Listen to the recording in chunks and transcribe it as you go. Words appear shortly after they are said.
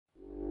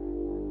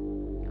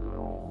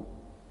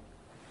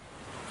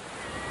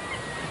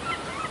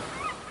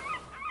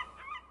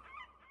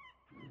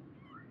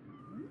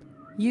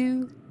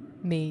You,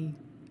 me,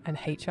 and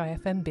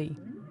HIFMB.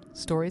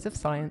 Stories of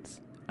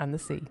Science and the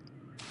Sea.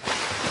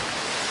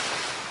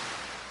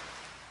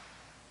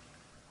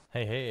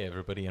 Hey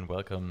everybody, and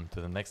welcome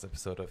to the next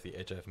episode of the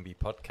HIFMB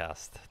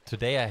podcast.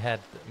 Today I had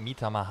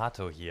Mita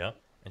Mahato here,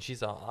 and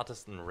she's our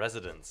artist in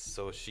residence.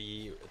 So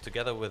she,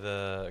 together with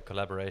a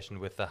collaboration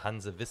with the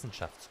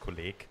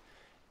Hanse-Wissenschaftskolleg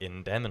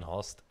in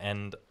Delmenhorst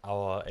and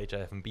our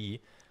HIFMB,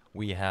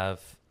 we have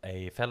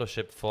a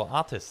fellowship for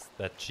artists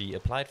that she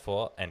applied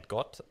for and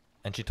got.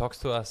 And she talks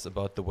to us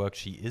about the work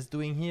she is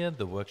doing here,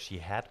 the work she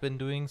had been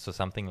doing. So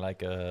something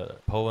like a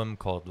poem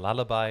called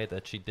Lullaby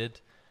that she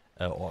did,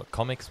 or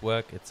comics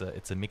work.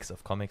 It's a mix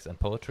of comics and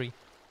poetry.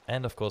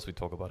 And of course we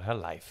talk about her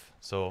life.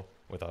 So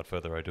without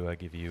further ado, I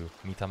give you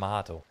Mita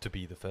Mahato to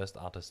be the first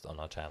artist on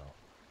our channel.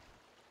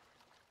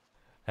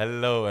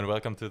 Hello and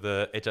welcome to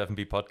the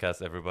HIFMB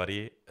podcast,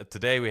 everybody.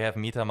 Today we have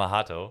Mita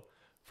Mahato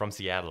from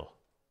Seattle.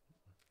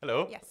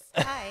 Hello. Yes.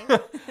 Hi.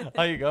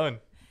 How you going?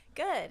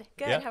 Good.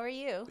 Yeah? How are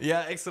you?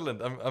 Yeah,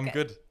 excellent. I'm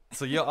good.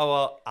 So you're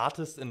our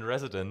artist in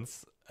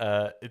residence.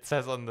 It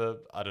says on the,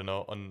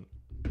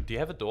 do you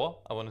have a door?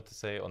 I wanted to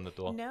say on the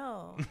door.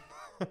 No,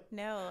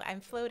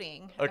 I'm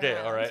floating. Okay,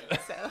 around, all right.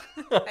 So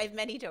I have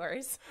many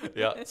doors.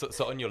 Yeah,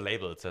 so on your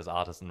label it says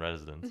artist in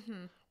residence.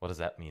 Mm-hmm. What does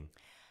that mean?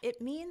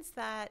 It means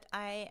that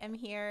I am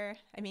here.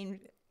 I mean,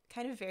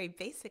 kind of very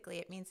basically,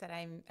 it means that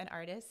I'm an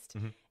artist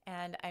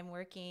and I'm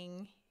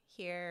working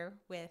here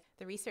with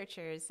the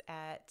researchers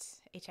at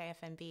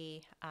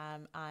HIFMB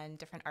on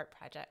different art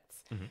projects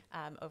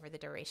over the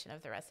duration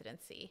of the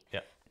residency. Yeah.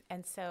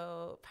 And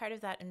so part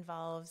of that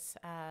involves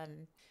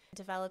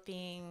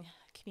developing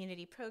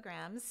community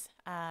programs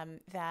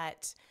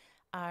that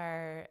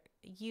are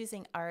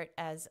using art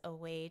as a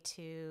way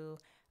to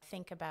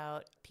think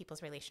about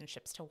people's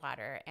relationships to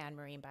water and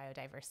marine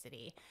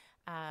biodiversity.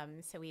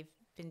 So we've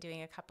been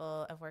doing a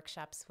couple of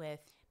workshops with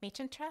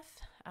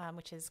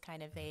which is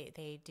kind of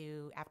they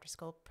do after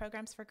school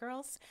programs for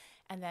girls.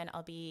 And then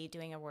I'll be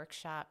doing a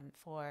workshop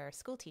for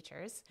school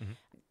teachers,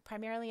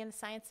 primarily in the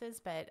sciences,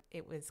 but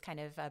it was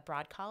kind of a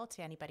broad call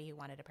to anybody who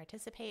wanted to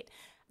participate.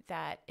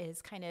 That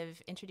is kind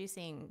of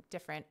introducing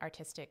different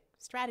artistic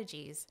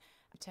strategies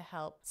to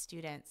help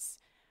students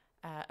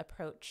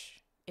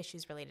approach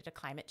issues related to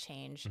climate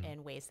change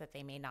in ways that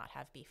they may not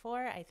have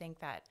before. I think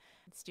that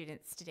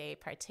students today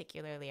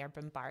particularly are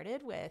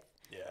bombarded with,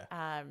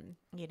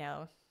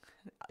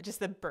 just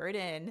the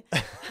burden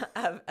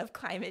of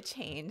climate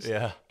change.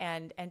 Yeah.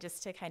 And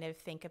just to kind of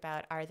think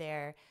about, are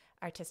there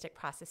artistic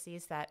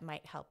processes that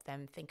might help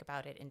them think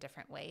about it in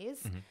different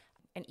ways?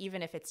 And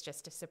even if it's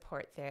just to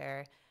support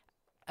their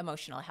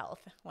emotional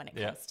health when it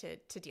comes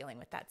to dealing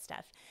with that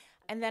stuff.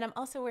 And then I'm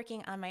also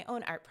working on my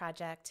own art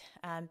project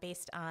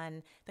based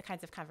on the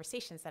kinds of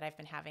conversations that I've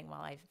been having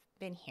while I've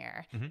been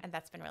here. And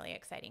that's been really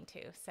exciting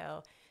too.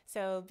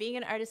 So being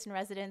an artist in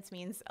residence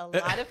means a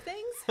lot of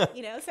things.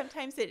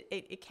 Sometimes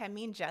it can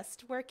mean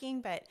just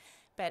working, but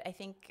I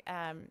think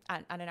on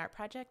an art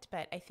project.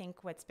 But I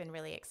think what's been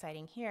really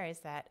exciting here is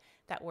that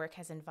work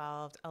has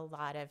involved a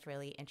lot of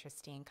really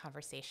interesting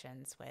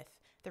conversations with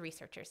the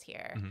researchers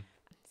here.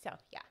 So,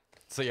 yeah.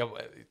 So yeah,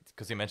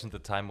 because you mentioned the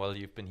time while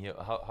you've been here.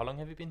 How long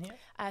have you been here?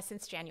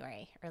 Since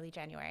early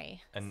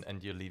January. And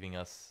you're leaving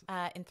us?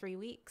 In 3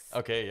 weeks.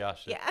 Okay, yeah,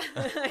 sure. Yeah,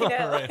 I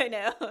know, right. I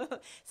know.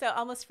 So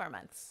almost 4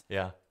 months.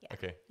 Yeah,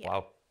 okay, yeah.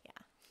 Wow. Yeah.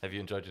 Have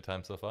you enjoyed your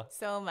time so far?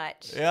 So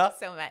much. Yeah?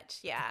 So much,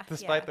 yeah.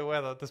 Despite the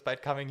weather,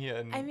 despite coming here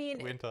in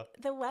winter.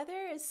 The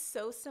weather is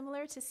so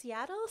similar to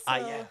Seattle.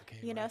 So,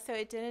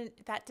 so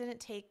that didn't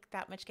take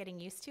that much getting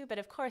used to. But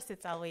of course,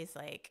 it's always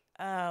like,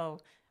 oh,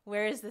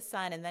 where is the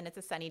sun? And then it's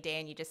a sunny day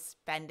and you just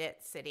spend it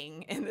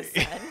sitting in the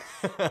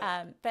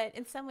sun. But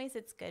in some ways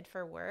it's good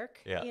for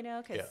work,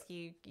 because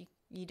you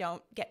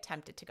don't get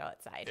tempted to go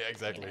outside. Yeah,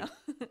 exactly.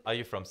 Are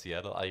you from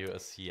Seattle? Are you a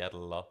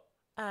Seattleite?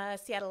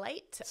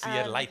 Seattleite.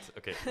 Seattleite,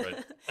 okay,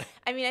 right.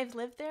 I mean, I've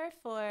lived there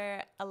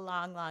for a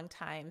long, long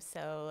time,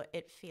 so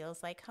it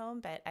feels like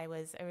home, but I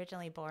was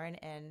originally born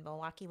in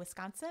Milwaukee,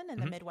 Wisconsin, in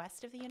the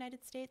Midwest of the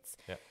United States.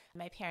 Yeah.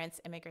 My parents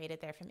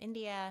immigrated there from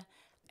India.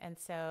 And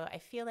so I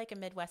feel like a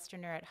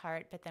Midwesterner at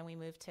heart, but then we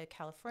moved to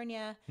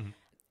California,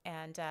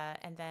 and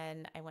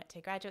then I went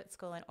to graduate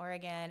school in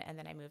Oregon, and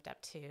then I moved up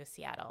to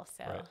Seattle.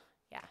 So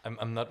yeah,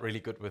 I'm not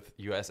really good with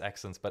U.S.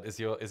 accents, but is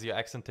your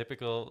accent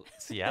typical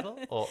Seattle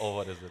or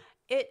what is it?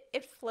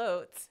 It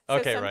floats.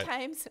 Okay,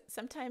 so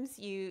sometimes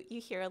you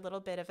hear a little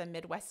bit of a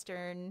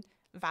Midwestern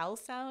vowel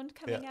sound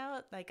coming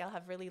out. Like I'll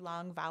have really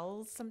long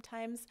vowels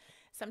sometimes.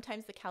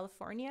 Sometimes the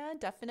California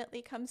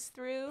definitely comes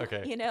through.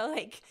 Okay.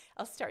 Like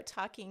I'll start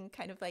talking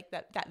kind of like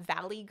that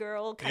Valley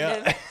girl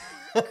kind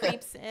of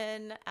creeps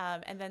in.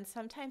 And then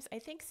sometimes I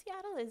think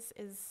Seattle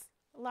is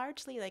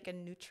largely like a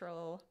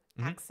neutral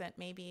accent.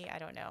 Maybe, I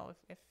don't know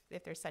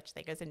if there's such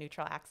thing as a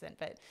neutral accent,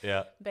 but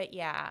yeah.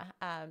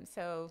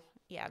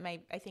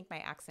 I think my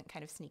accent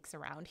kind of sneaks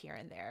around here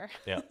and there.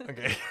 Yeah.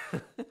 Okay.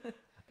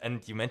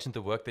 And you mentioned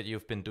the work that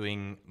you've been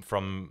doing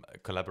from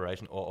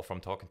collaboration or from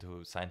talking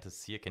to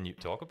scientists here. Can you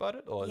talk about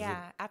it? Or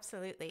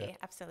absolutely.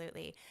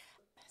 Absolutely.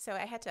 So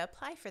I had to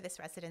apply for this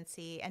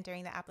residency, and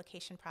during the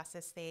application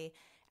process, they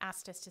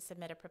asked us to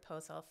submit a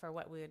proposal for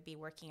what we would be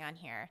working on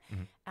here.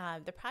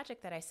 The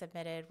project that I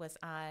submitted was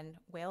on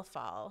whale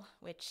fall,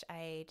 which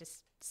I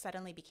just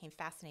suddenly became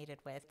fascinated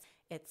with.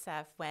 It's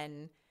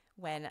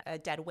when a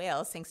dead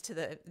whale sinks to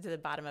the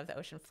bottom of the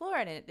ocean floor,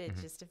 and it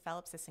just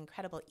develops this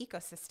incredible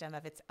ecosystem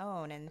of its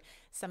own. And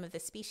some of the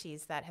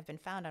species that have been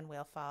found on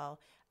whale fall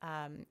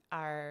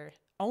are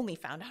only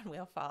found on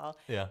whale fall.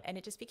 Yeah. And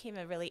it just became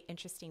a really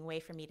interesting way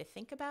for me to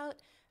think about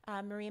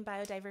marine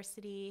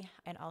biodiversity,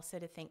 and also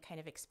to think kind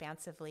of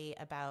expansively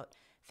about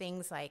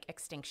things like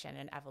extinction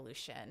and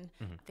evolution,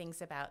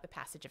 things about the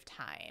passage of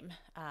time,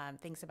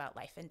 things about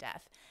life and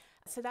death.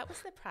 So that was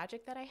the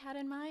project that I had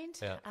in mind.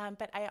 Yeah.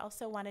 But I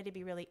also wanted to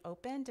be really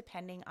open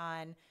depending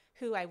on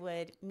who I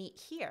would meet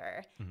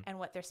here and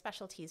what their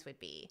specialties would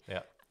be.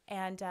 Yeah.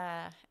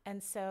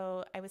 And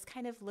so I was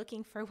kind of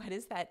looking for what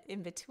is that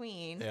in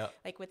between,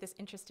 like with this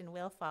interest in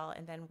whale fall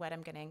and then what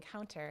I'm going to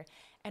encounter.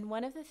 And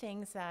one of the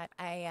things that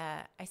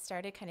I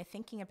started kind of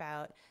thinking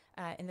about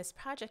in this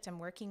project, I'm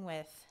working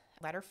with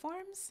letter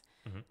forms.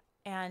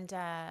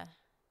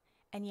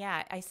 And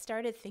yeah, I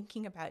started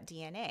thinking about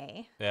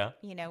DNA,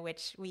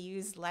 which we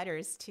use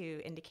letters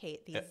to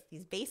indicate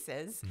these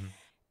bases.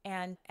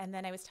 And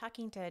then I was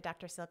talking to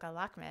Dr. Silke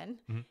Lachman,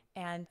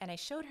 and I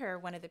showed her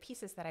one of the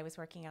pieces that I was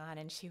working on,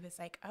 and she was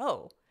like,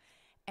 "Oh,"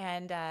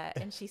 and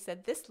she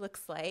said, "This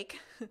looks like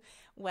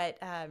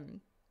what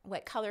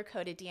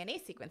color-coded DNA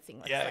sequencing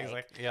looks like." Yeah,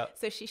 exactly. Yeah.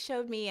 So she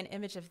showed me an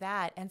image of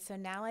that, and so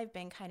now I've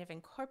been kind of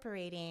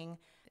incorporating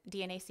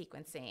DNA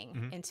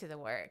sequencing into the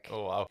work.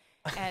 Oh, wow.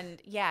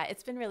 And yeah,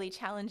 it's been really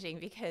challenging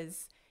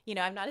because,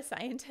 I'm not a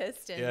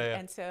scientist,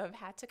 and so I've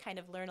had to kind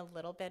of learn a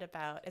little bit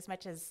about, as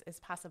much as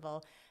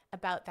possible,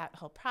 about that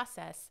whole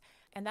process.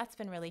 And that's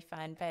been really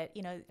fun. But,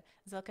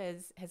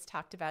 Zilka has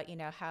talked about,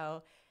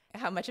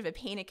 how much of a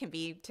pain it can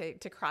be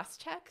to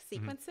cross-check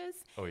sequences.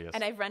 Oh, yes.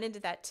 And I've run into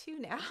that too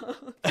now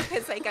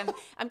because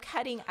I'm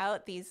cutting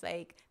out these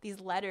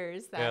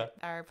letters that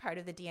are part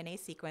of the DNA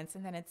sequence,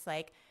 and then it's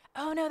like,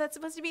 oh no, that's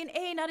supposed to be an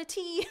A, not a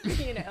T,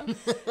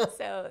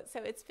 So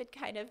it's been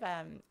kind of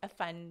a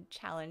fun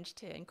challenge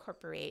to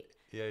incorporate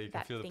you can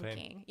that feel thinking. the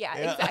pain. Yeah,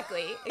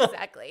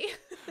 exactly.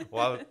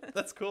 Wow,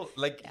 that's cool.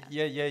 Like,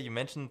 you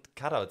mentioned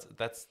cutouts.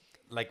 That's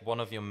like one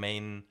of your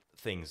main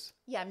things.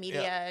 Yeah,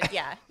 media.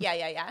 Yeah,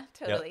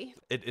 totally.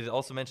 Yeah. It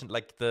also mentioned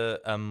like the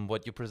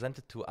what you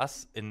presented to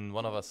us in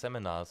one of our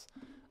seminars,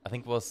 I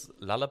think was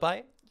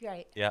Lullaby.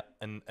 Right. Yeah,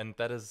 and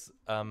that is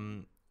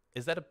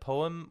that a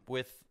poem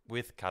with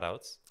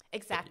cutouts?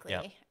 Exactly.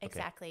 Yeah.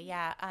 Exactly.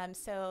 Yeah.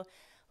 So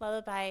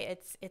Lullaby,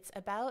 it's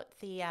about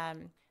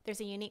there's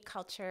a unique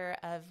culture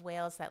of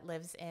whales that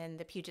lives in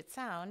the Puget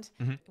Sound,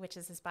 which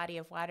is this body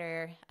of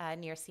water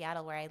near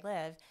Seattle where I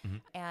live.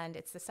 And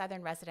it's the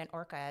southern resident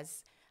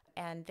orcas.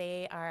 And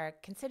they are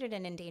considered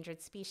an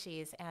endangered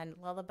species. And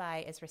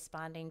Lullaby is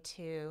responding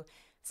to,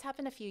 this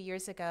happened a few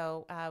years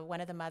ago.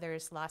 One of the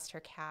mothers lost her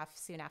calf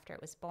soon after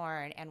it was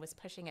born and was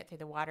pushing it through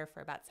the water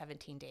for about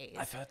 17 days.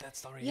 I've heard that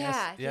story, Yeah,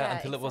 yes. Yeah,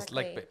 until exactly. it was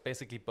like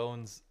basically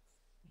bones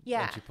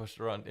when she pushed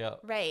around,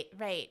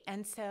 Right.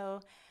 And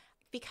so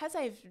because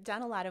I've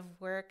done a lot of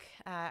work,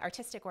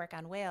 artistic work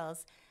on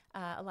whales,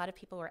 a lot of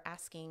people were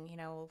asking,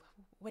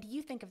 what do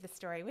you think of the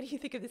story? What do you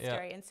think of the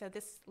story? And so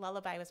this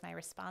Lullaby was my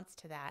response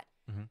to that.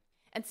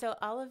 And so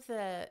all of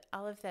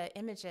the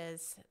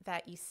images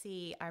that you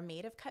see are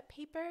made of cut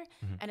paper,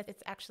 and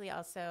it's actually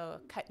also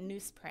cut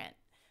newsprint.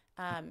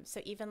 So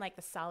even like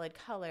the solid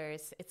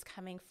colors, it's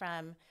coming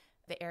from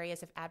the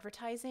areas of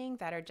advertising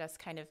that are just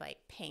kind of like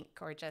pink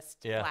or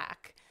just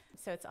black.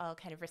 So it's all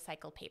kind of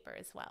recycled paper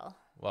as well.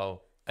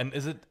 Wow. And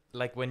is it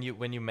like when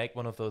you make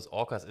one of those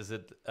orcas, is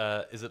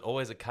it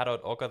always a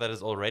cutout orca that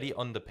is already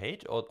on the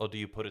page, or do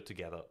you put it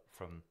together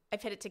from? I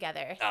put it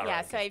together.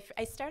 Right, so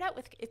I start out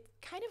with, it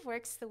kind of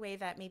works the way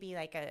that maybe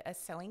like a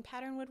sewing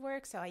pattern would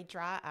work. So I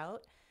draw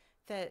out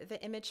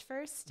the image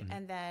first,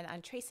 and then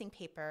on tracing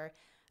paper,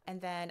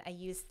 and then I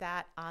use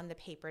that on the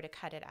paper to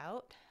cut it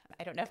out.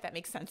 I don't know if that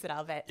makes sense at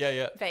all, but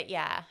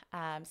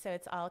so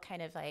it's all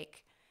kind of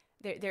like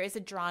there is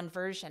a drawn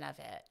version of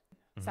it.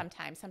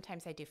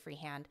 Sometimes I do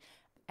freehand.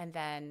 And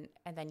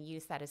then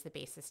use that as the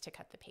basis to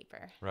cut the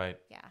paper. Right.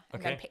 Yeah.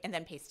 And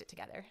then paste it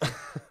together.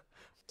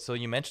 So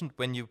you mentioned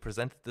when you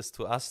presented this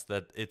to us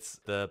that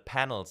it's the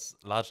panels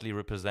largely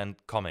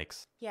represent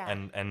comics. Yeah.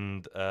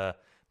 And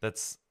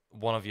that's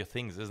one of your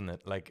things, isn't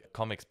it? Like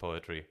comics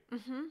poetry.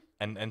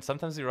 And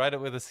sometimes you write it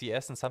with a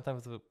CS and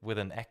sometimes with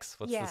an X.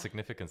 What's the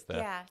significance there?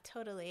 Yeah,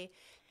 totally.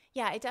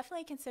 Yeah, I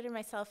definitely consider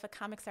myself a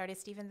comics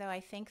artist, even though I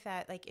think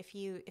that, like, if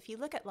you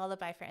look at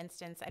Lullaby, for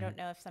instance, I don't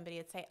know if somebody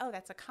would say, "Oh,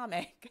 that's a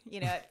comic,"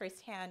 at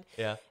first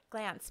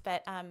glance.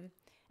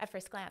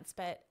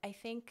 But I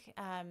think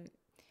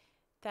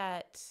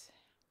that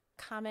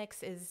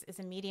comics is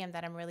a medium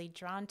that I'm really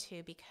drawn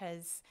to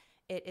because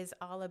it is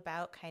all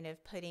about kind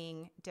of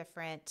putting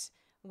different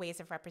ways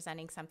of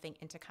representing something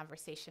into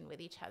conversation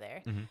with each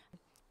other.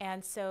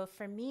 And so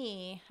for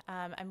me,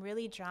 I'm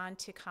really drawn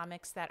to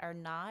comics that are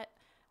not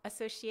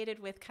associated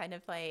with kind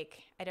of like,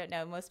 I don't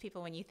know, most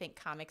people when you think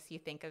comics, you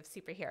think of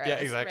superheroes. Yeah,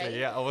 exactly. Right?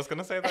 Yeah, I was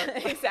gonna say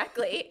that.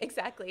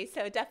 Exactly.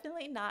 So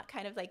definitely not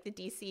kind of like the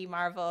DC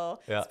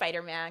Marvel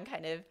Spider-Man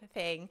kind of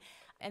thing.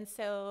 And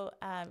so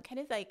kind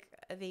of like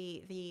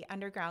the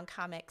underground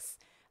comics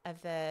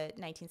of the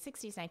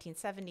 1960s,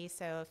 1970s.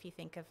 So if you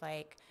think of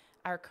like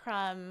R.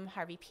 Crumb,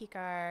 Harvey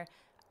Pekar,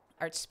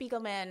 Art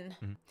Spiegelman,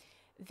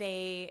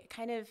 they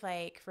kind of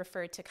like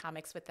referred to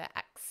comics with the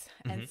X.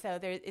 And so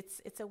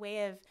it's a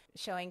way of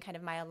showing kind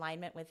of my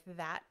alignment with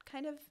that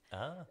kind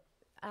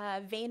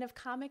of vein of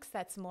comics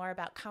that's more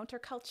about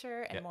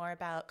counterculture and more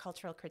about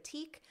cultural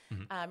critique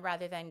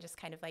rather than just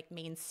kind of like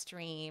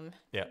mainstream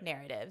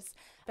narratives.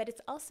 But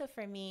it's also,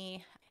 for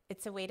me,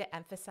 it's a way to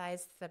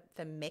emphasize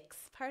the mix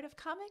part of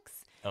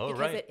comics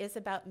because it is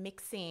about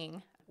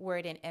mixing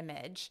word and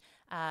image.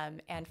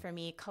 And for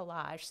me,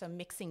 collage, so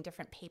mixing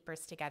different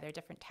papers together,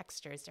 different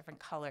textures, different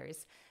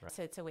colors. Right.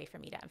 So it's a way for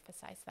me to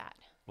emphasize that.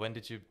 When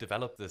did you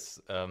develop this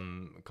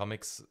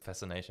comics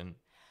fascination?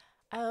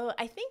 Oh,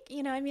 I think,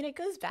 it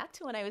goes back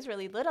to when I was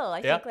really little.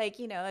 I think like,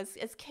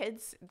 as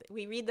kids,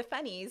 we read the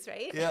funnies,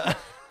 right? Yeah.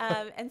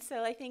 And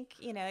so I think,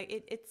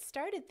 it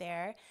started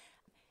there.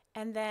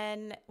 And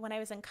then when I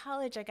was in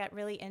college, I got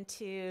really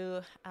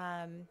into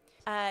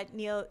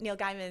Neil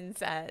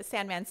Gaiman's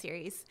Sandman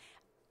series.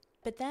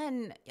 But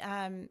then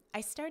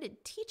I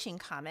started teaching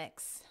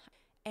comics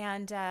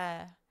and,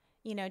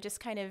 just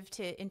kind of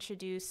to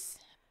introduce,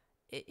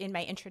 in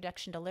my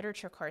introduction to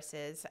literature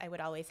courses, I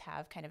would always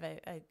have kind of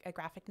a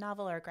graphic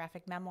novel or a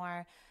graphic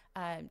memoir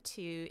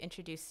to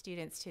introduce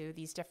students to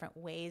these different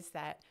ways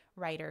that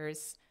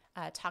writers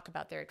talk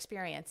about their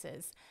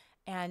experiences.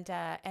 And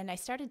I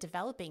started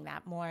developing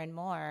that more and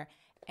more.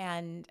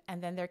 And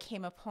then there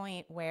came a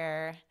point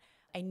where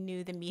I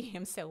knew the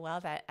medium so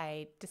well that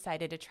I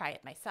decided to try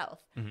it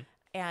myself.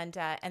 And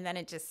then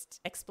it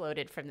just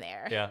exploded from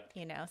there. Yeah.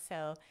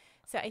 So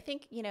I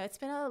think, it's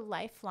been a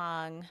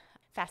lifelong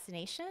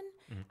fascination,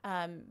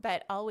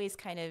 but always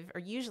kind of,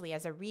 or usually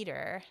as a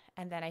reader.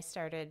 And then I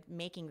started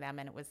making them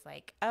and it was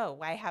like, oh,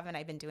 why haven't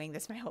I been doing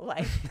this my whole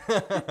life?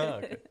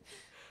 Okay.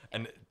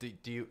 And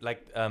do you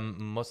like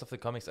most of the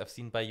comics I've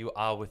seen by you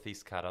are with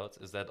these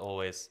cutouts? Is that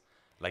always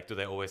like, do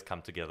they always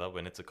come together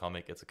when it's a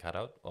comic, it's a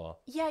cutout, or?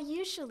 Yeah,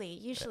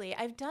 usually.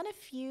 I've done a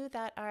few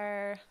that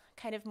are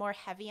kind of more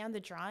heavy on the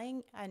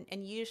drawing,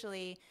 and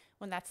usually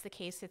when that's the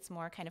case, it's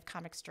more kind of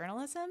comics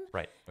journalism.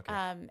 Right.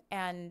 Okay.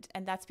 And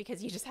that's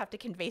because you just have to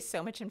convey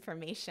so much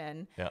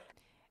information. Yeah.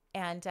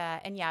 And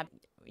yeah,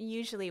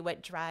 usually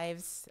what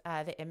drives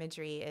the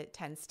imagery, it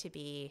tends to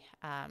be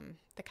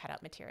the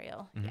cutout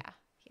material. Yeah.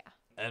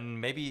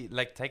 And maybe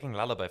like taking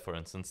Lullaby, for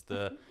instance,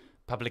 the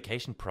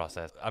publication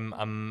process.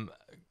 I'm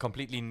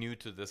completely new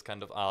to this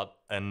kind of art,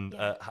 and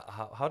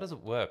how does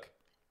it work?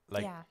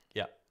 Like,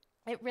 yeah,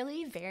 it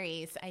really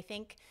varies. I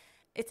think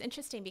it's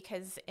interesting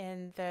because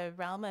in the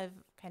realm of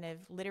kind of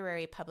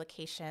literary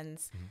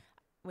publications,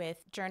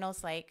 with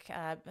journals like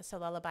so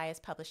Lullaby is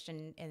published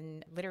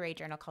in literary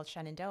journal called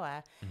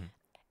Shenandoah,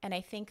 and I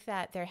think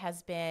that there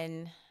has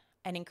been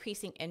an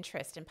increasing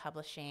interest in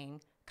publishing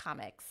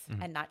comics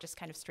and not just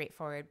kind of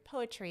straightforward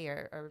poetry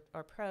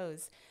or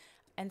prose.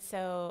 And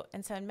so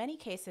in many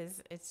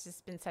cases, it's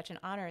just been such an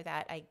honor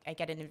that I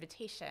get an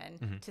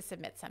invitation to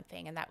submit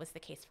something. And that was the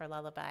case for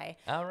Lullaby.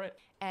 All right.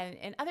 And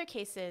in other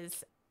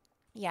cases,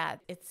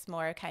 it's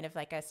more kind of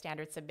like a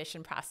standard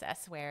submission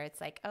process where it's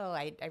like, oh,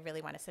 I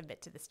really want to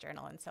submit to this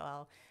journal. And so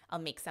I'll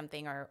make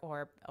something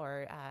or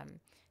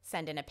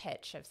send in a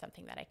pitch of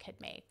something that I could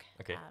make.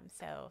 Okay.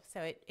 So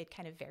it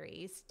kind of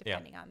varies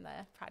depending on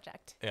the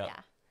project. Yeah.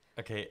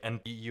 Okay, and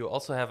you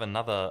also have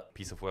another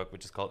piece of work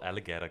which is called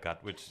Alligator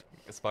Gut, which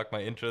sparked my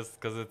interest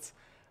because it's,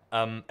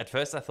 at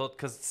first I thought,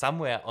 because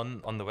somewhere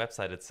on the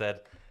website it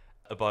said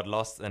about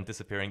lost and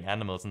disappearing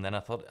animals, and then I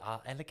thought,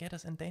 are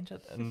alligators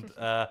endangered? And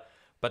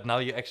but now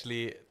you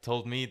actually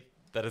told me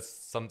that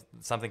it's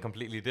something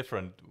completely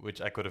different, which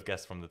I could have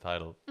guessed from the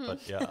title.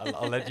 But yeah,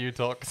 I'll let you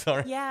talk,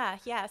 sorry.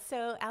 Yeah,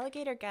 so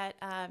Alligator Gut,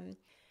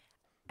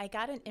 I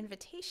got an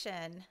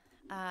invitation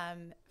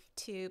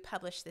to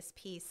publish this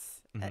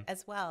piece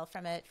as well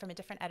from a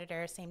different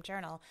editor, same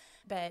journal.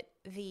 But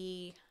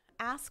the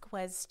ask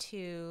was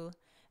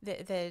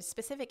the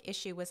specific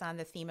issue was on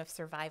the theme of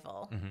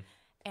survival.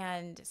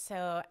 And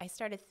so I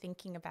started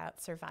thinking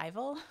about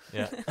survival.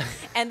 Yeah.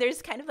 And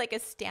there's kind of like a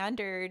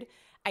standard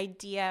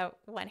idea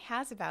one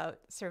has about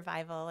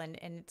survival, and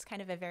it's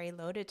kind of a very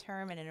loaded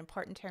term and an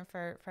important term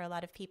for a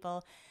lot of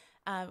people.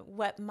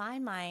 What my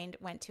mind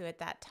went to at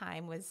that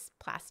time was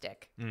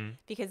plastic,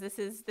 because this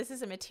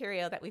is a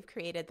material that we've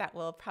created that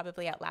will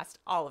probably outlast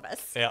all of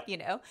us,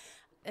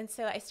 And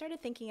so I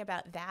started thinking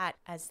about that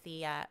as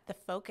the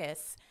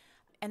focus.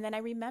 And then I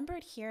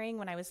remembered hearing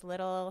when I was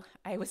little,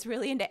 I was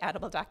really into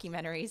animal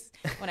documentaries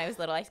when I was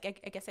little. I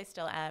guess I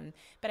still am.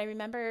 But I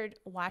remembered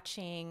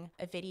watching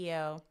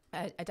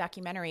a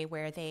documentary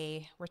where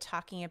they were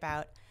talking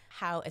about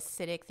how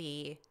acidic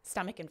the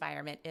stomach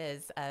environment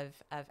is of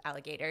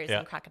alligators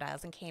and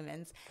crocodiles and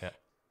caimans. Yeah.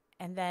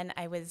 And then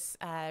I was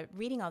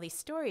reading all these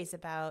stories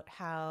about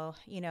how,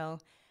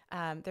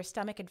 their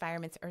stomach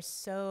environments are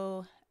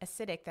so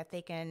acidic that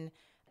they can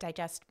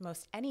digest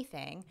most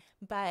anything,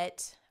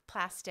 but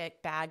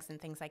plastic bags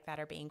and things like that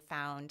are being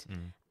found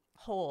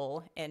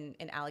whole in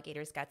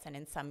alligators' guts, and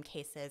in some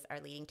cases are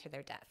leading to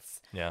their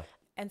deaths. Yeah.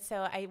 And so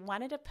I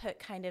wanted to put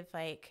kind of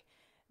like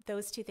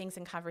those two things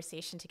in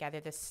conversation together,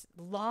 this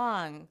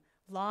long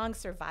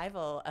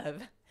survival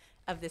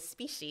of this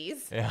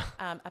species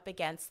up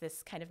against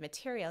this kind of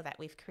material that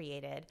we've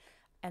created.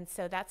 And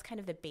so that's kind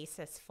of the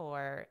basis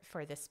for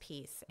this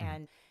piece.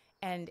 And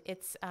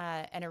it's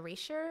a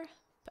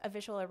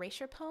visual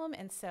erasure poem.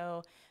 And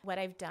so what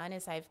I've done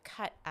is I've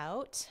cut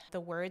out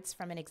the words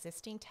from an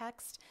existing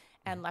text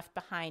and left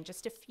behind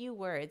just a few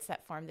words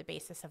that form the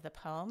basis of the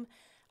poem.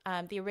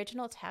 The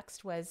original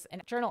text was a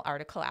journal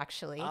article,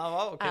 actually. Oh,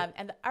 wow, okay.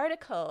 And the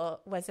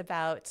article was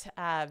about,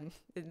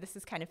 this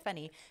is kind of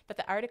funny, but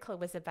the article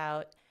was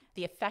about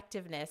the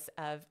effectiveness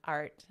of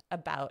art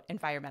about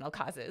environmental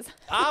causes.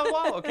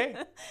 Wow, okay.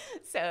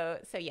 So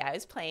yeah, I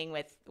was playing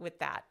with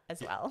that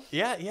as well.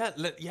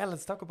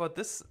 Let's talk about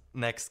this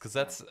next, because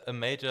that's a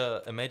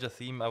major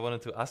theme I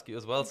wanted to ask you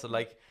as well. So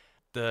like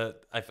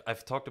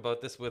I've talked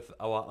about this with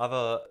our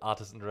other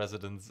artist in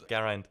residence,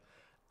 Geraint,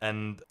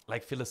 and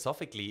like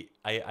philosophically,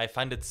 I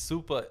find it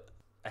super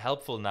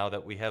helpful now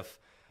that we have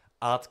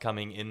art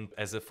coming in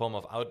as a form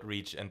of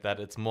outreach, and that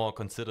it's more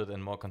considered,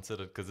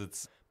 because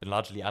it's been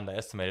largely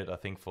underestimated, I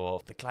think, for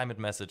the climate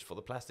message, for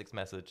the plastics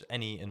message,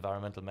 any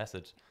environmental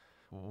message.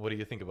 What do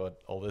you think about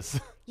all this?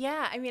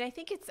 Yeah, I mean, I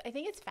think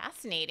it's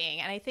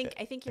fascinating, and I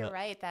think you're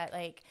right that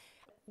like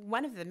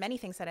one of the many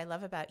things that I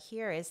love about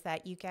here is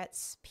that you get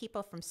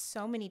people from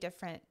so many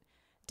different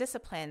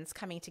disciplines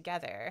coming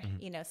together.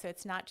 So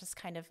it's not just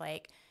kind of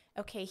like,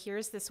 okay,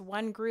 here's this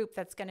one group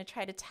that's going to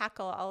try to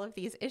tackle all of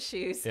these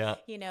issues,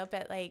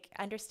 but like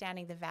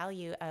understanding the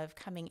value of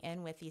coming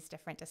in with these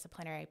different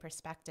disciplinary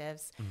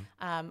perspectives,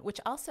 which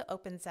also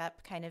opens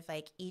up kind of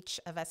like each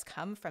of us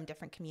come from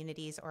different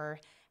communities or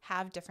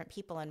have different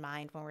people in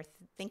mind when we're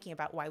thinking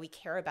about why we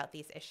care about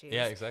these issues.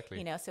 Yeah,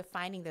 exactly. So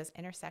finding those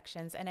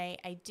intersections. And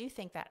I do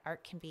think that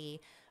art can be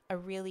a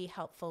really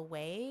helpful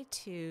way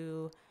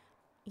to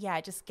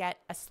just get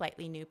a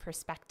slightly new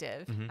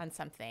perspective on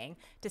something,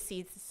 to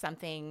see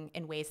something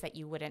in ways that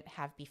you wouldn't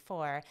have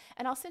before,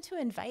 and also to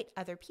invite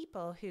other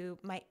people who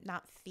might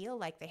not feel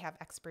like they have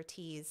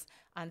expertise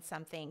on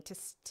something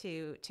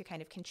to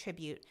kind of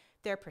contribute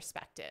their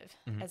perspective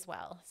as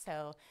well.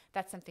 So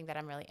that's something that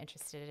I'm really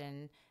interested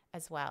in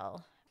as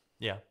well.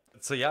 Yeah.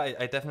 So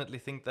I definitely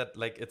think that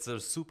like it's a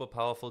super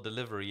powerful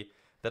delivery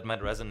that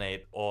might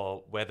resonate,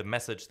 or where the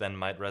message then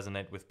might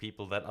resonate with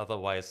people that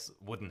otherwise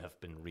wouldn't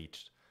have been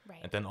reached. Right.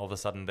 And then all of a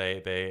sudden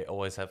they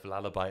always have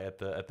lullaby at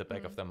the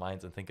back of their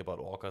minds and think about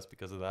orcas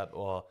because of that,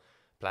 or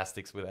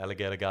plastics with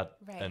alligator gut.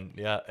 Right. And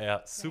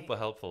super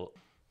helpful.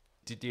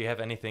 Do you have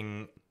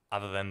anything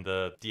other than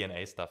the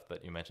DNA stuff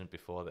that you mentioned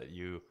before that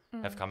you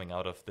have coming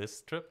out of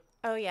this trip?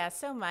 Oh yeah,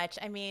 so much.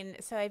 I mean,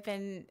 so I've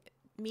been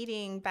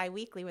meeting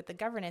bi-weekly with the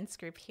governance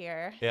group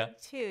here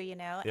too,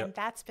 and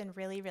that's been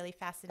really, really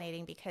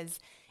fascinating, because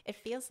it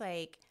feels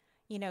like,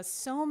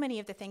 so many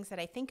of the things that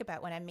I think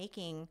about when I'm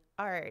making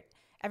art,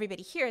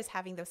 everybody here is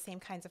having those same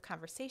kinds of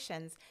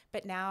conversations,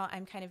 but now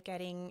I'm kind of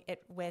getting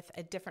it with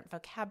a different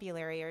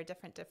vocabulary or a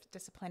different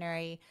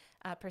disciplinary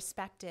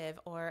perspective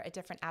or a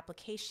different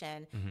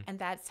application. And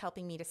that's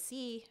helping me to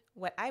see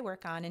what I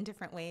work on in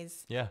different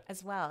ways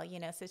as well.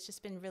 So it's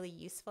just been really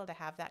useful to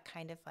have that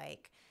kind of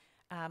like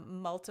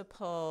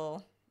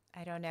multiple,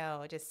 I don't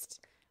know,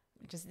 just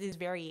these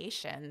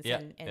variations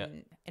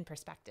in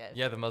perspective.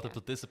 Yeah, the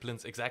multiple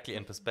disciplines, exactly,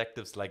 and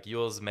perspectives like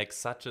yours make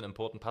such an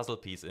important puzzle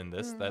piece in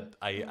this that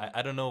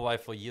I don't know why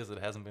for years it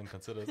hasn't been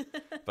considered,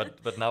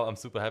 but now I'm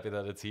super happy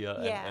that it's here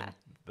and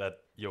that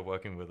you're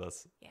working with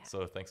us. Yeah.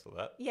 So thanks for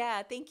that.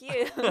 Yeah, thank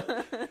you.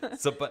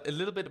 So, but a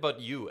little bit about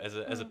you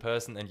as a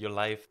person and your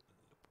life.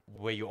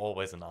 Were you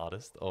always an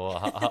artist, or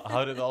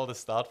how did all this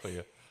start for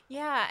you?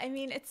 Yeah, I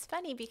mean, it's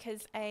funny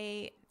because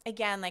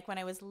again, like when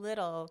I was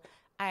little,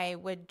 I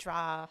would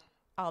draw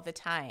all the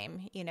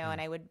time, and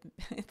I would,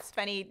 it's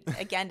funny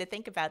again to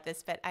think about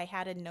this, but I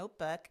had a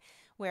notebook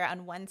where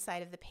on one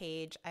side of the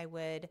page I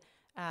would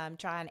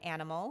draw an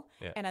animal,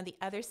 and on the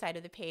other side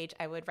of the page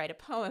I would write a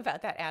poem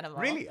about that animal.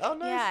 Really? Oh,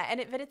 nice.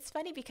 Yeah, but it's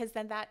funny because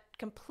then that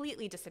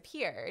completely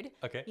disappeared.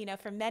 Okay.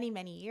 For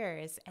many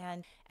years,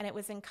 and it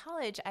was in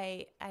college.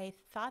 I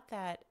thought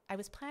that I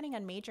was planning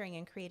on majoring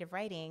in creative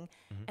writing,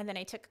 and then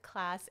I took a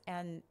class,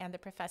 and the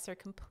professor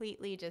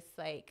completely just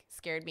like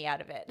scared me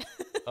out of it.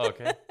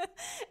 Okay.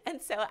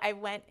 And so I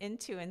went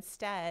into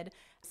instead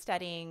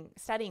studying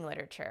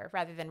literature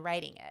rather than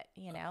writing it,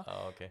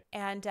 Oh, okay.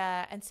 And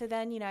so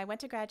then, I went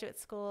to graduate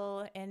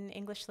school in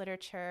English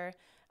literature,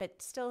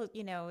 but still,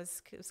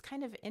 was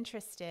kind of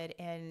interested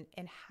in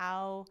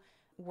how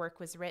work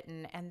was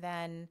written. And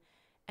then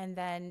and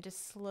then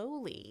just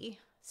slowly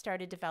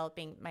started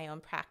developing my own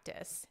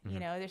practice. You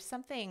know, there's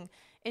something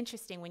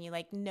interesting when you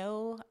like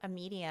know a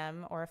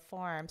medium or a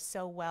form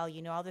so well,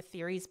 you know all the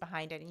theories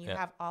behind it, and you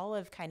have all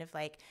of kind of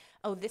like,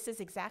 oh, this is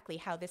exactly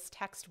how this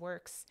text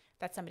works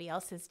that somebody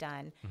else has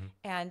done.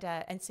 And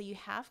so you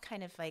have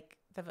kind of like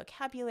the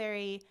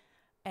vocabulary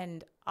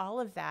and all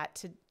of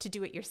that to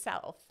do it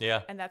yourself.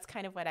 Yeah. And that's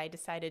kind of what I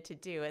decided to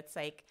do. It's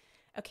like,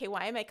 okay,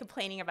 why am I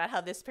complaining about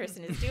how this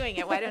person is doing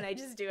it? Why don't I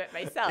just do it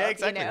myself? Yeah,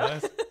 exactly. You know?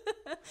 Nice.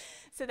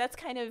 So that's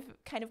kind of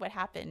what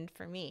happened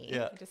for me.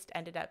 Yeah. I just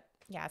ended up,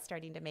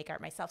 starting to make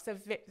art myself. So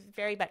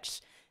very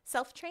much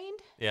self-trained,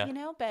 you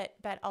know, but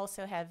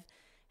also have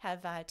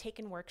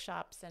taken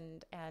workshops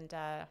and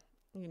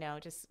you know,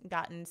 just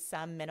gotten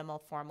some minimal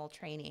formal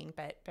training,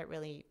 but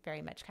really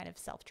very much kind of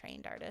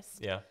self-trained artist.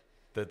 Yeah.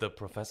 The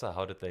professor,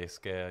 how did they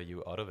scare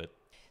you out of it?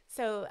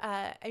 So,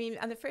 I mean,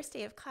 on the first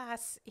day of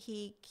class,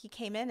 he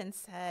came in and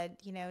said,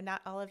 you know,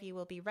 not all of you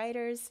will be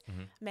writers.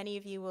 Many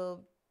of you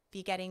will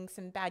be getting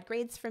some bad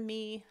grades from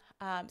me.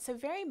 So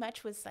very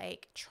much was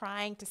like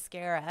trying to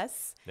scare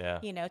us,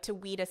 you know, to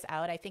weed us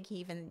out. I think he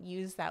even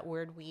used that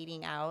word,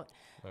 weeding out,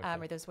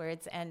 or those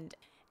words. And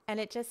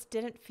it just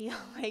didn't feel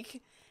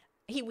like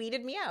he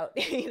weeded me out,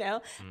 you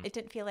know. It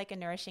didn't feel like a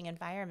nourishing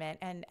environment.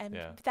 And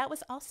that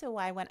was also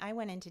why when I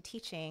went into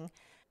teaching,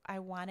 I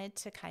wanted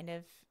to kind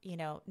of, you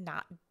know,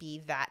 not be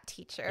that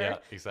teacher, yeah,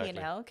 exactly. You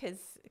know,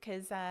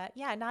 because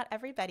not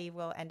everybody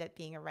will end up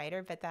being a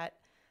writer, but that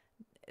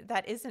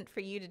isn't for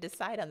you to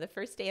decide on the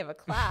first day of a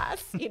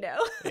class, you know?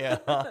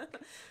 Yeah.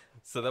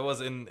 So that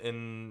was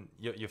in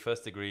your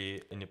first degree,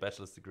 in your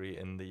bachelor's degree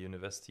in the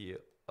University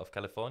of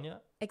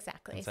California?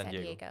 Exactly, in San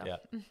Diego. Yeah.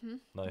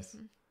 Nice.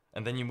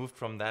 And then you moved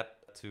from that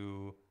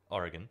to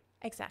Oregon?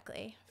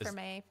 Exactly, for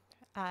my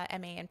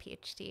MA and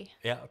PhD.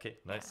 Yeah, okay,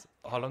 nice.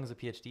 Yeah. How long is a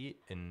PhD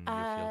in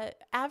your field?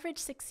 Average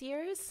 6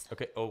 years.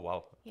 Okay, oh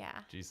wow. Yeah.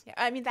 Jeez. Yeah.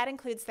 I mean, that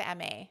includes the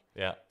MA.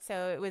 Yeah.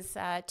 So it was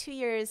 2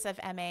 years of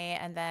MA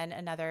and then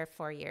another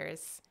 4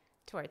 years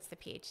towards the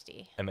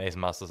PhD. MA is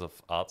Masters of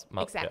Arts?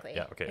 Exactly.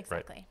 Yeah, okay,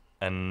 exactly.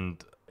 Right.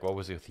 And what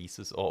was your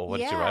thesis, or what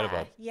did you write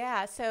about?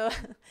 Yeah, so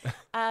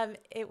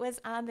it was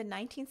on the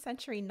 19th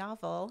century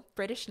novel,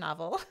 British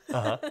novel.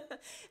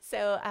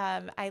 So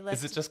I looked...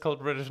 Is it just called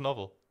British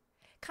novel?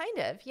 Kind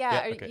of,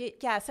 yeah. Okay.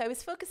 So I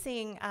was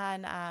focusing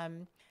on,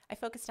 I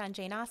focused on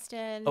Jane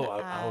Austen.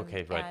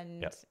 Okay, right.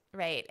 And,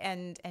 right,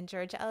 and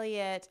George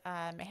Eliot.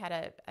 I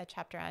had a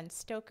chapter on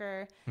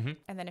Stoker, and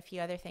then a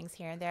few other things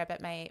here and there.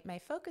 But my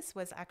focus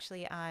was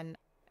actually on,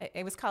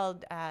 it was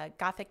called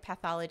Gothic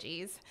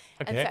Pathologies.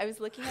 Okay. And so I was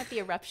looking at the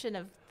eruption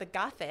of the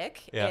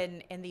Gothic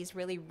in these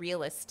really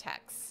realist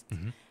texts,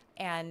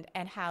 and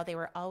how they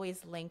were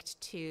always linked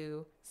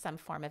to some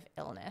form of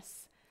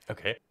illness.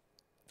 Okay.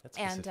 That's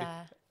specific.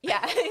 And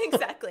yeah,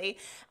 exactly.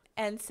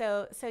 And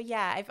so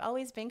yeah, I've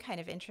always been kind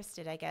of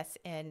interested, I guess,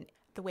 in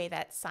the way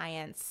that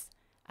scientific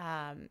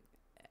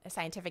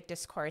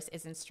discourse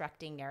is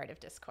instructing narrative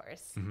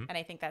discourse. And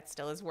I think that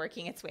still is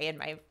working its way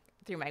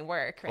through my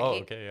work, right? Oh,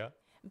 okay, yeah.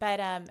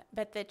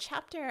 But the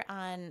chapter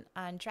on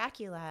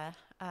Dracula,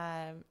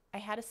 I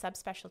had a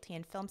subspecialty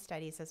in film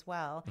studies as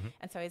well.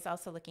 And so I was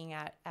also looking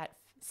at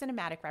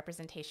cinematic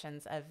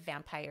representations of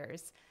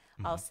vampires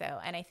also.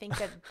 And I think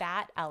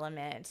that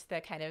element, the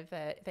kind of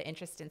the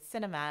interest in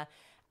cinema,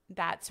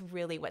 that's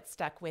really what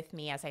stuck with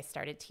me as I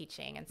started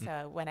teaching. And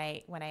so when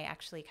I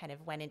actually kind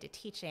of went into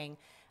teaching,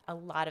 a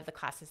lot of the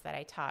classes that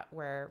I taught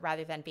were,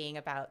 rather than being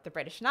about the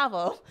British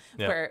novel,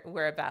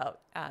 were about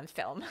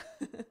film.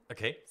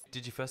 Okay.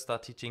 Did you first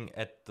start teaching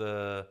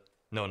no,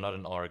 not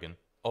in Oregon?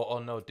 Oh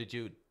no,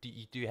 do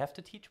you have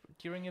to teach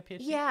during your PhD?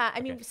 Yeah, I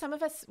mean, some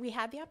of us, we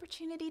had the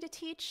opportunity to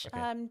teach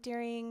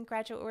during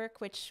graduate work,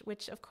 which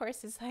of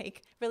course is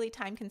like really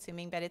time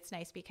consuming, but it's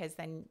nice because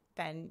then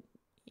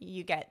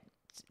you get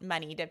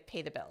money to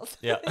pay the bills,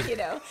 you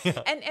know,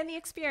 and the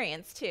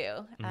experience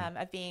too,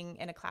 of being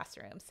in a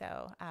classroom.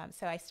 So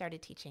I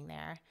started teaching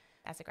there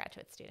as a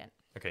graduate student.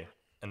 Okay.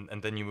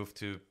 And then you moved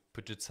to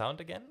Puget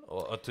Sound again,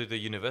 or to the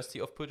University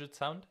of Puget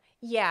Sound?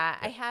 Yeah,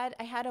 I had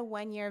a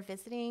 1-year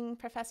visiting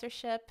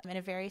professorship in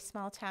a very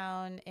small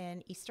town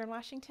in Eastern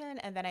Washington,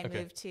 and then I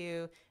moved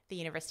to the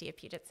University of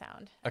Puget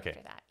Sound after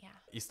that. Yeah.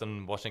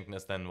 Eastern Washington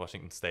is then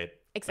Washington State.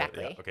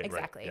 Exactly.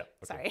 Exactly. Right.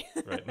 Sorry.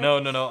 Right. No.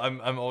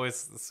 I'm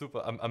always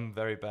I'm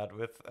very bad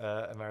with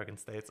American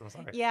states. I'm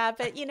sorry. Yeah,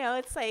 but you know,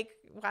 it's like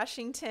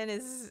Washington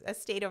is a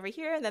state over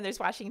here, and then there's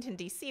Washington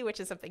D.C., which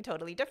is something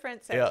totally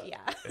different. So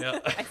yeah.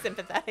 I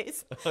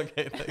sympathize.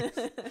 Okay. Thanks.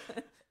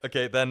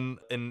 Okay, then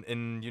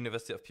in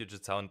University of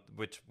Puget Sound,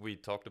 which we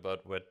talked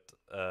about, what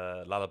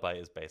Lullaby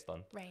is based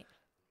on. Right.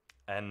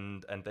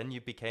 And then you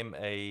became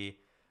you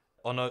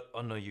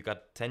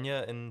got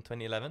tenure in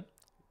 2011?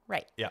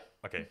 Right. Yeah,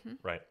 okay,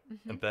 right.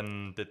 And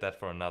then did that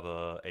for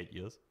another 8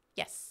 years?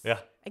 Yes. Yeah.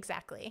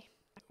 Exactly.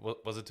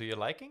 Was it to your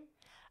liking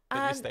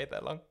that you stayed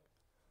that long?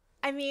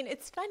 I mean,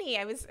 it's funny.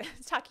 I was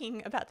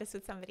talking about this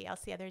with somebody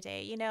else the other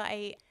day. You know,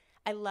 I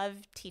love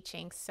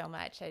teaching so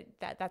much.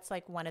 That's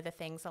like one of the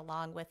things,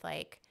 along with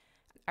like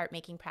art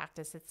making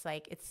practice, it's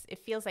like it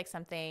feels like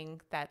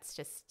something that's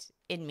just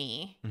in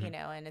me, you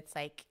know, and it's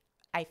like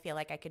I feel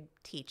like I could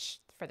teach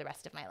for the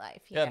rest of my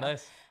life. You know?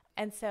 Nice.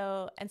 And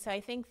so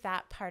I think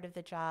that part of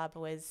the job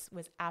was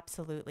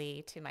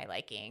absolutely to my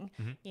liking,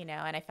 you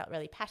know, and I felt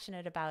really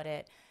passionate about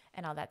it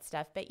and all that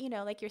stuff. But, you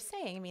know, like you're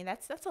saying, I mean,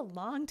 that's a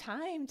long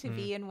time to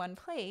be in one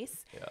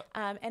place.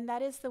 Yeah. And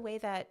that is the way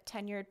that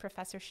tenured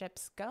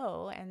professorships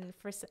go. And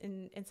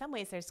in some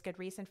ways, there's good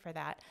reason for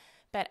that.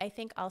 But I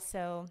think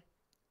also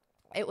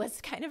it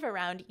was kind of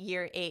around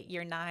year 8,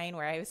 year 9,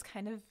 where I was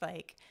kind of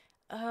like,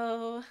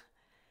 oh,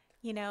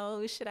 you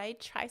know, should I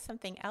try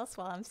something else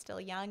while I'm still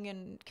young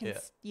and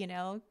you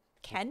know,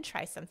 can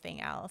try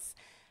something else?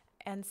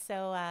 And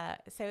so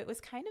it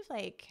was kind of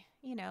like,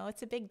 you know,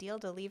 it's a big deal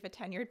to leave a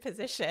tenured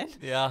position.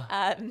 Yeah.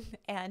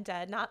 And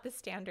not the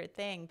standard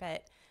thing,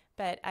 but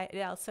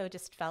it also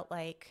just felt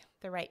like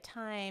the right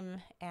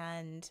time.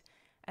 And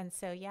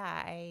so,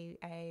 yeah,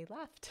 I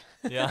left.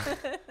 Yeah.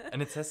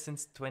 And it says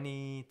since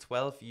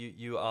 2012,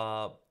 you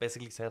are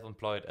basically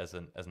self-employed as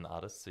an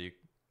artist. So you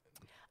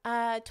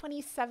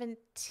 2017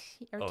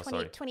 or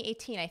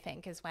 2018, I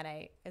think, is when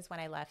I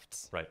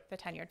left the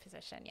tenured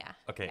position. Yeah.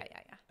 Okay.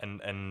 Yeah.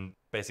 And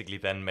basically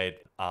then made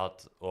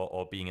art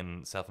or being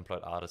a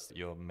self-employed artist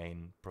your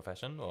main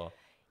profession, or?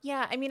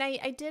 Yeah, I mean,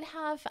 I did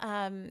have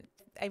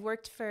I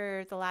worked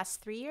for the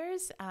last 3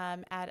 years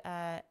at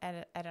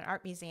an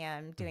art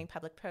museum doing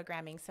public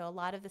programming. So a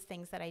lot of the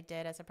things that I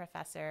did as a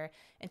professor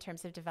in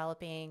terms of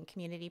developing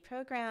community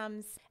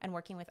programs and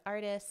working with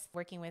artists,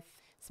 working with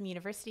some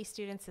university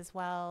students as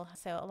well.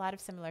 So a lot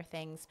of similar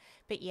things.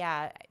 But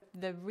yeah,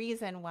 the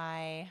reason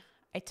why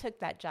I took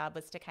that job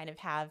was to kind of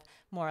have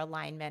more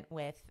alignment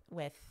with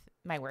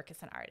my work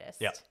as an artist.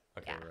 Yeah.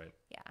 Okay, right.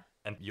 Yeah.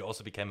 And you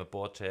also became a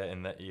board chair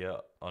in that year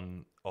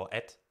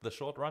at the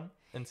Short Run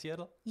in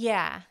Seattle?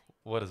 Yeah.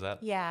 What is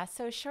that? Yeah.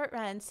 So Short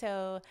Run.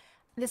 So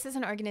this is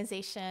an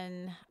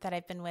organization that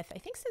I've been with, I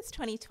think, since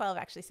 2012,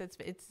 actually. So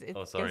it's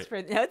oh, sorry.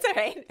 No, it's all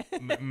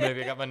right.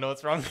 Maybe I got my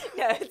notes wrong.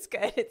 No, it's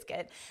good. It's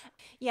good.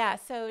 Yeah.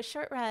 So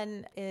Short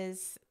Run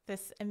is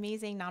this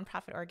amazing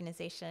nonprofit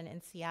organization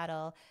in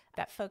Seattle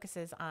that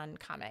focuses on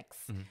comics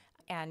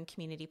and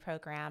community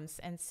programs.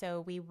 And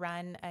so we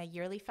run a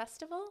yearly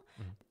festival.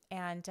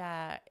 And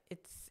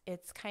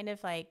it's kind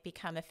of like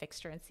become a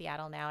fixture in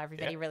Seattle now.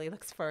 Everybody really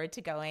looks forward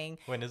to going.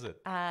 When is it?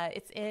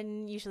 It's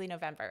in usually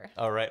November.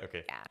 Oh, right.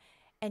 Okay. Yeah.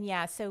 And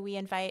yeah, so we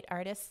invite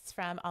artists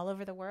from all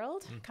over the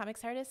world,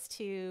 comics artists,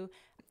 to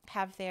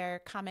have their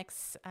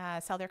comics,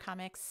 sell their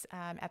comics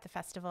at the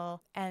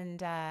festival.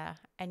 And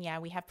yeah,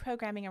 we have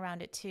programming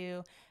around it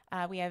too.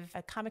 We have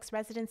a comics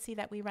residency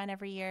that we run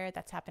every year.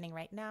 That's happening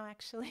right now,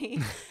 actually.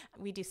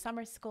 We do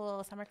summer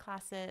school, summer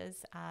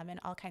classes, and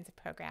all kinds of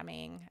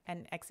programming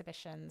and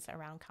exhibitions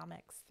around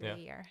comics through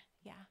the year.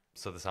 Yeah.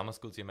 So the summer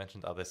schools you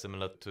mentioned, are they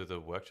similar to the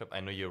workshop?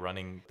 I know you're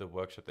running the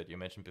workshop that you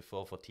mentioned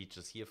before for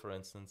teachers here, for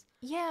instance.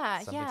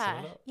 Yeah,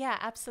 yeah,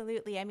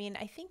 absolutely. I mean,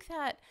 I think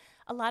that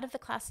a lot of the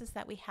classes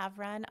that we have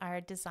run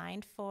are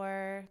designed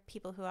for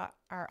people who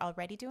are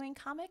already doing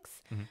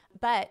comics,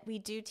 but we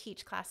do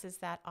teach classes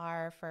that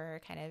are for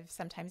kind of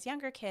sometimes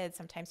younger kids,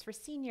 sometimes for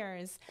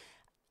seniors.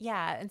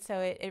 Yeah, and so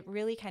it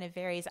really kind of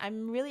varies.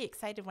 I'm really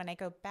excited when I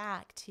go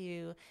back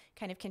to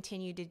kind of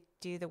continue to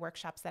do the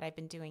workshops that I've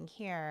been doing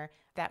here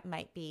that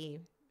might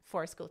be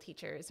for school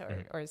teachers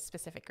or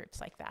specific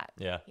groups like that.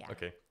 Yeah.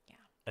 Okay. Yeah.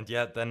 And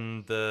yeah,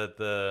 then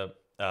the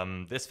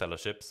this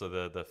fellowship, so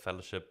the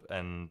fellowship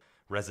and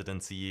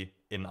residency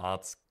in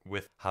arts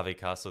with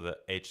HWK, so the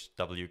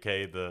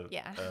HWK,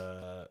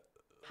 the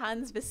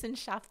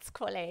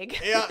Hanse-Wissenschaftskolleg.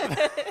 Yeah,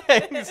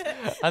 thanks.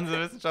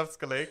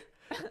 Hanse-Wissenschaftskolleg.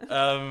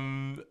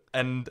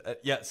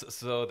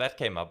 So that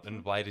came up,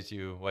 and why did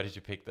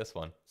you pick this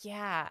one?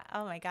 Yeah.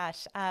 Oh my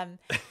gosh.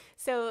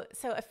 So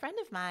a friend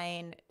of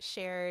mine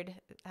shared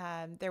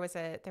there was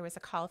a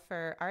call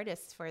for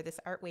artists for this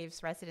Art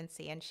Waves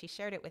residency, and she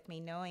shared it with me,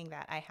 knowing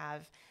that I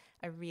have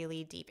a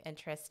really deep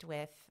interest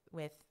with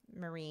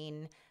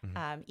marine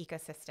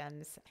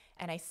ecosystems.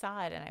 And I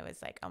saw it and I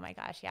was like, oh my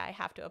gosh, yeah, I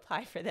have to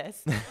apply for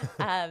this.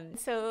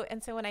 So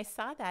when I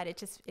saw that, it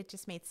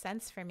just made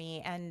sense for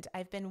me. And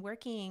I've been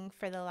working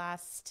for the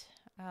last,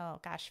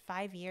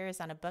 5 years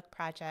on a book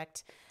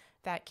project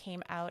that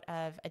came out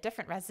of a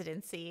different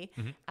residency.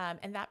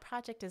 And that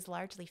project is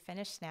largely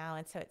finished now.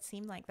 And so it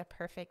seemed like the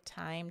perfect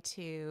time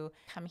to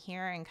come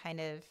here and kind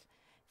of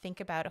think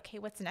about, okay,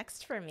 what's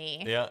next for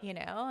me? Yeah. You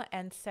know?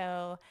 And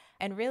so,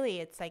 and really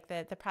it's like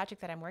the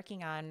project that I'm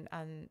working on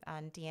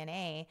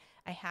DNA,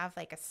 I have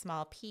like a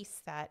small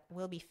piece that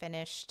will be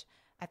finished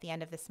at the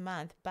end of this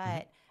month,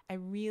 but I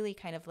really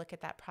kind of look at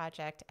that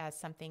project as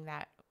something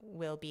that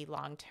will be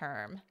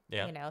long-term,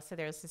 you know? So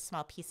there's a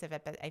small piece of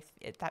it, but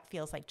that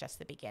feels like just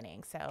the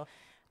beginning. So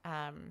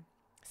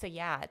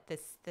yeah,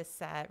 this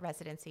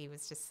residency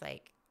was just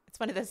like, it's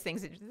one of those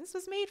things that this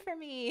was made for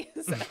me.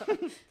 So.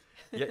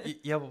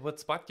 What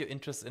sparked your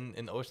interest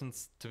in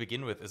oceans to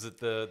begin with? Is it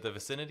the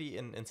vicinity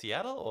in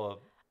Seattle, or?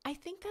 I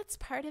think that's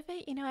part of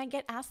it. I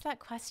get asked that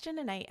question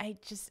and I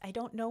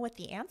don't know what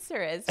the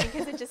answer is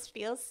because it just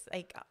feels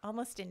like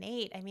almost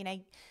innate. I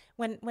mean,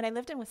 when I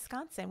lived in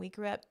Wisconsin, we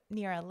grew up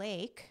near a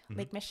lake,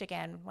 Lake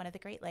Michigan, one of the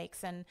Great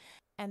Lakes. And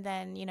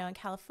then, in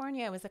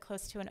California, it was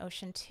close to an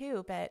ocean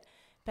too.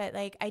 But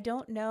like, I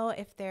don't know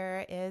if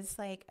there is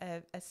like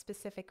a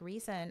specific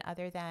reason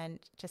other than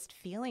just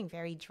feeling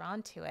very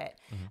drawn to it.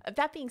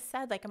 That being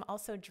said, like, I'm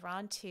also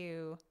drawn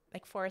to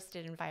like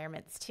forested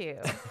environments too,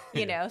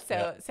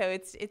 so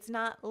it's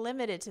not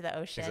limited to the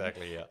ocean.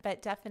 Exactly. Yeah.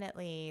 But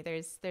definitely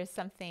there's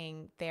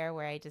something there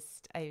where and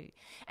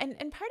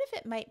part of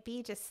it might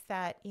be just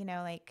that,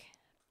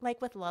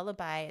 like with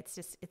Lullaby, it's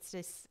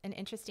just an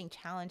interesting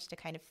challenge to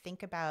kind of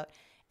think about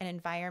an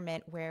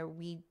environment where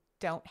we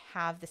don't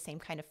have the same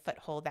kind of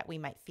foothold that we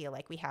might feel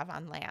like we have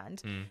on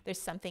land.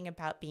 There's something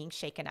about being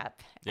shaken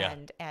up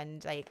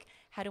and like,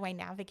 how do I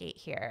navigate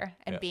here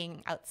and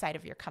being outside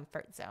of your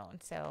comfort zone?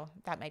 So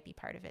that might be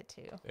part of it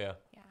too. Yeah.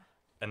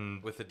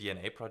 And with the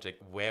DNA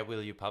project, where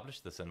will you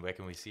publish this and where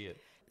can we see it?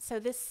 So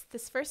this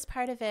first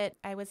part of it,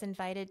 I was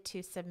invited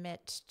to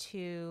submit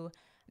to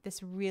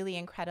this really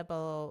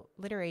incredible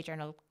literary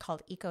journal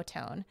called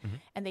Ecotone.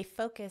 And they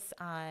focus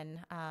on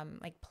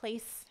like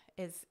place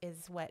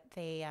is what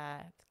they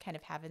kind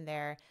of have in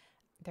their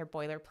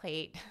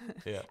boilerplate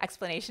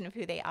explanation of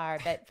who they are,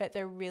 but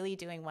they're really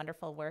doing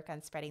wonderful work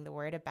on spreading the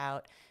word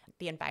about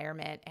the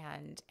environment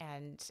and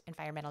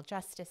environmental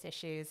justice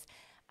issues.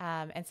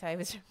 And so I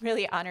was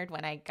really honored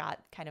when I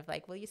got kind of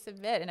like, will you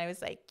submit? And I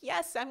was like,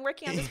 yes, I'm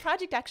working on this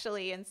project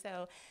actually. And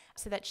so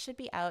that should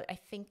be out, I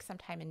think,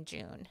 sometime in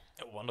June.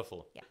 Oh,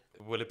 wonderful. Yeah.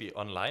 Will it be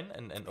online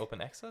and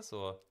open access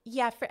or?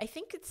 Yeah, I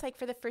think it's like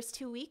for the first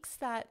 2 weeks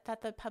that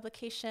the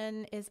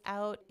publication is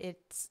out,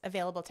 it's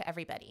available to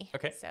everybody.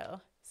 Okay. So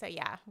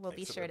yeah, we'll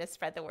be sure to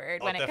spread the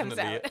word Oh, when it comes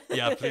out.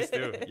 Yeah, please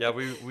do. Yeah,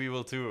 we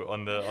will too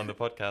on the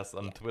podcast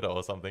on Twitter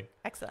or something.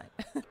 Excellent.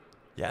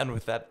 Yeah, and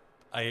with that,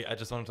 I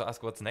just wanted to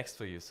ask what's next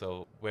for you.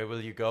 So where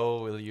will you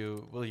go? Will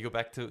you go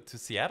back to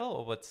Seattle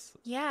or what's?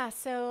 Yeah,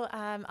 so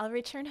I'll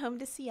return home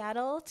to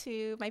Seattle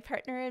to my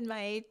partner and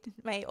my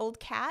old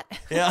cat.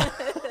 Yeah.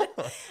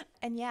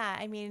 And yeah,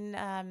 I mean,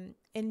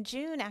 in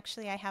June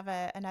actually I have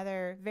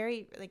another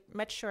very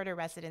much shorter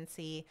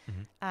residency,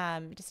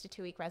 just a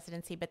 2-week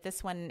residency. But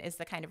this one is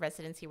the kind of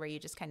residency where you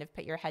just kind of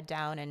put your head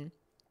down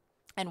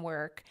and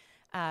work.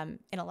 In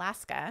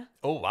Alaska.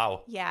 Oh,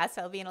 wow. Yeah,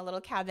 so I'll be in a little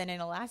cabin in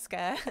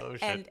Alaska. Oh,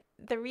 shit. And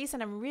the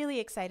reason I'm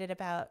really excited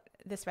about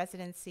this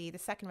residency, the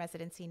second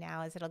residency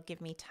now, is it'll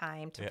give me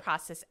time to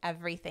process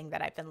everything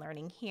that I've been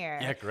learning here.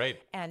 Yeah, great.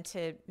 And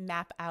to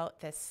map out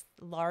this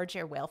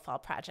larger whale fall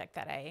project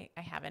that I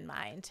have in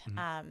mind.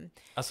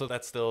 So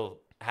that's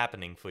still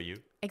happening for you?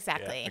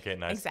 Exactly. Yeah. Okay,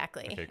 nice.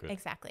 Exactly. Okay, good.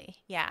 Exactly.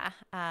 Yeah.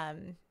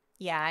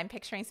 Yeah, I'm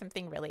picturing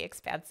something really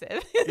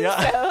expansive.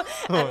 Yeah.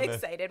 So I'm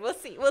excited. We'll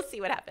see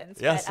what happens.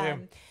 Yeah, but,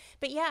 same.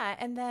 But yeah,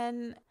 and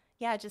then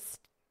just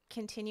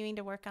continuing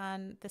to work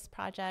on this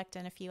project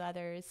and a few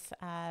others,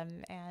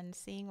 and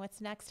seeing what's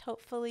next.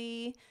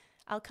 Hopefully,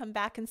 I'll come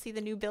back and see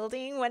the new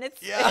building when it's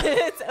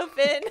it's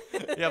open.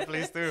 Yeah,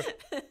 please do.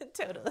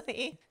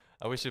 Totally.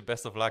 I wish you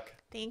best of luck.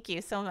 Thank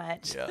you so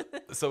much. Yeah.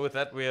 So with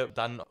that, we're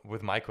done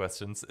with my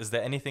questions. Is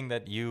there anything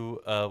that you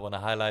want to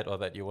highlight or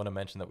that you want to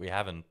mention that we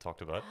haven't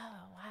talked about?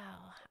 Oh, wow.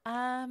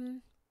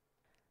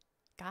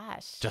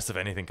 Gosh. Just if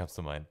anything comes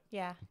to mind.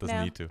 Yeah.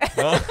 Doesn't need to.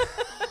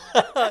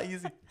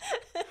 Easy.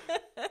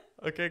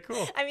 Okay,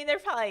 cool. I mean, there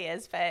probably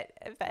is, but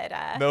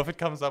no, if it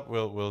comes up,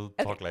 we'll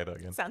talk later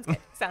again. Sounds good.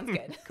 Sounds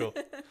good. Cool.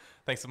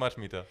 Thanks so much,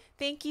 Mita.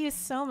 Thank you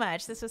so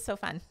much. This was so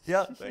fun.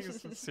 Yeah,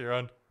 thanks. See you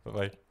around.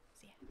 Bye-bye.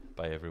 See ya.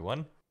 Bye,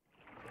 everyone.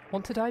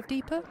 Want to dive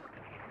deeper?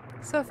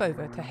 Surf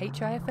over to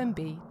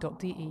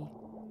hifmb.de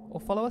or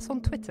follow us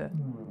on Twitter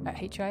at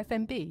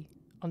hifmb_OL.